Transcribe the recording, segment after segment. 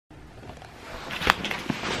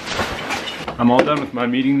I'm all done with my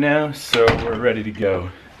meeting now, so we're ready to go.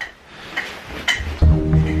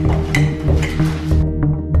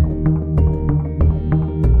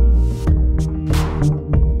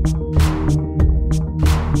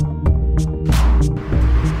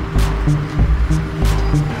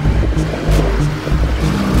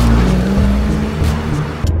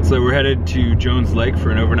 So we're headed to Jones Lake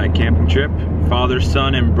for an overnight camping trip. Father,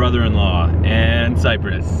 son, and brother-in-law, and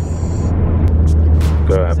Cypress.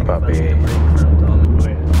 Go ahead, puppy.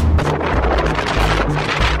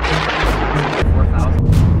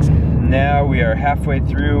 Now we are halfway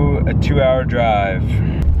through a 2-hour drive.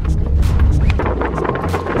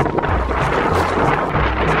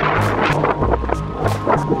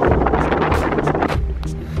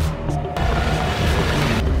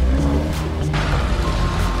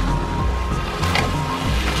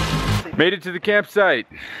 Made it to the campsite.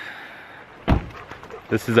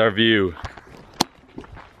 This is our view.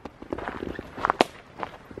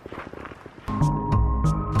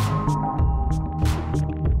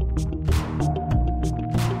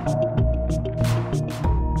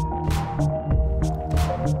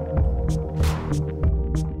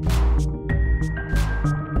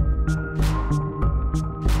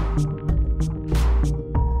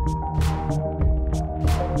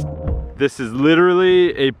 This is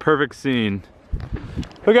literally a perfect scene.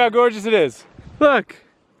 Look how gorgeous it is. Look,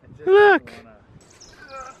 look.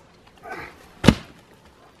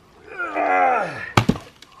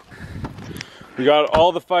 We got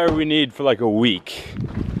all the fire we need for like a week.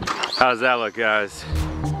 How's that look, guys?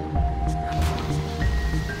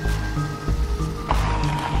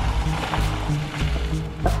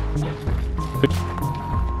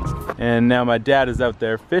 And now my dad is out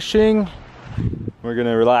there fishing. We're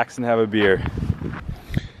gonna relax and have a beer.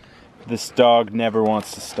 This dog never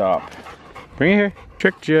wants to stop. Bring it here.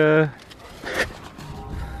 Tricked ya.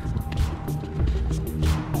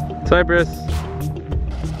 Cypress.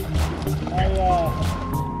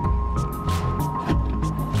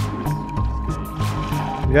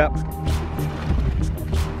 Yep.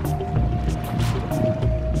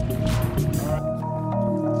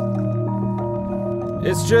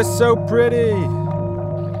 It's just so pretty.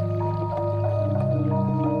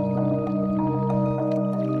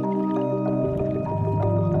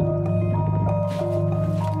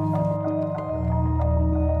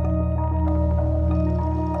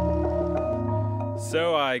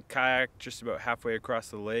 So I kayaked just about halfway across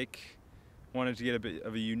the lake. Wanted to get a bit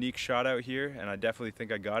of a unique shot out here, and I definitely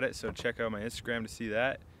think I got it, so check out my Instagram to see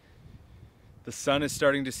that. The sun is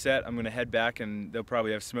starting to set. I'm gonna head back and they'll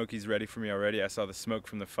probably have smokies ready for me already. I saw the smoke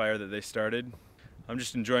from the fire that they started. I'm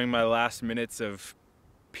just enjoying my last minutes of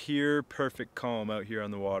pure perfect calm out here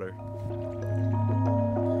on the water.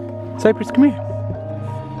 Cypress, come here.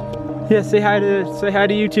 Yeah, say hi to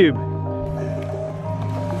YouTube.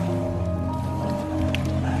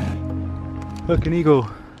 Look, an eagle.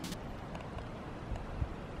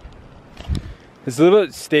 It's a little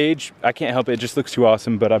bit staged. I can't help it, it just looks too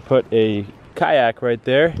awesome, but I put a kayak right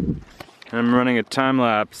there. And I'm running a time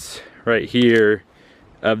lapse right here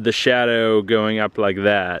of the shadow going up like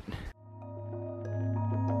that.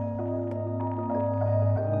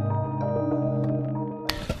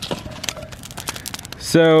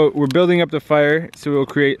 So we're building up the fire so we'll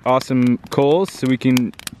create awesome coals so we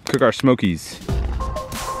can cook our smokies.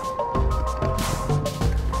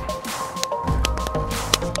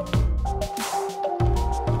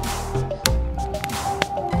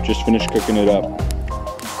 Just finished cooking it up.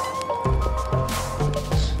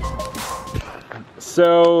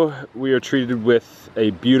 So we are treated with a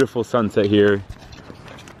beautiful sunset here.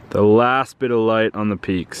 The last bit of light on the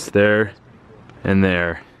peaks, there and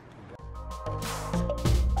there.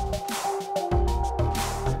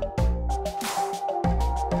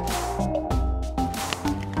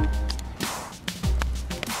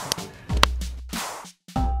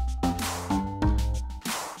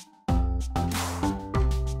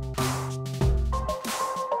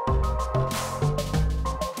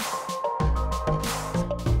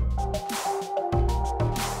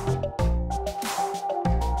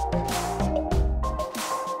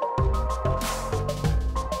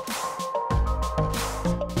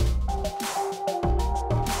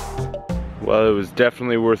 Well, it was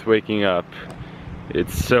definitely worth waking up.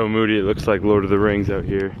 It's so moody, it looks like Lord of the Rings out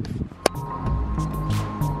here.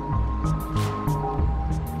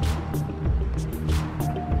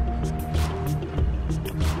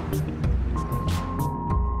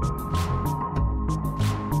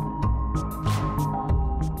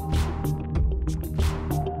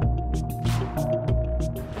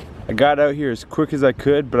 I got out here as quick as I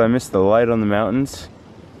could, but I missed the light on the mountains.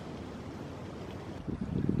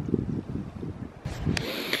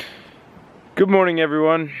 Good morning,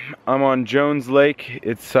 everyone. I'm on Jones Lake.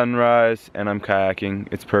 It's sunrise and I'm kayaking.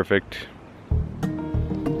 It's perfect.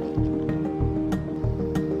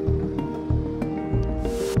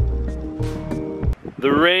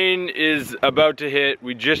 The rain is about to hit.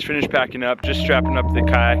 We just finished packing up, just strapping up the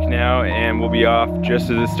kayak now, and we'll be off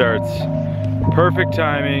just as it starts. Perfect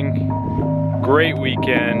timing, great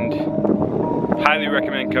weekend. Highly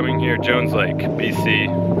recommend coming here, Jones Lake,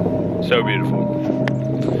 BC. So beautiful.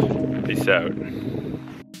 Peace out.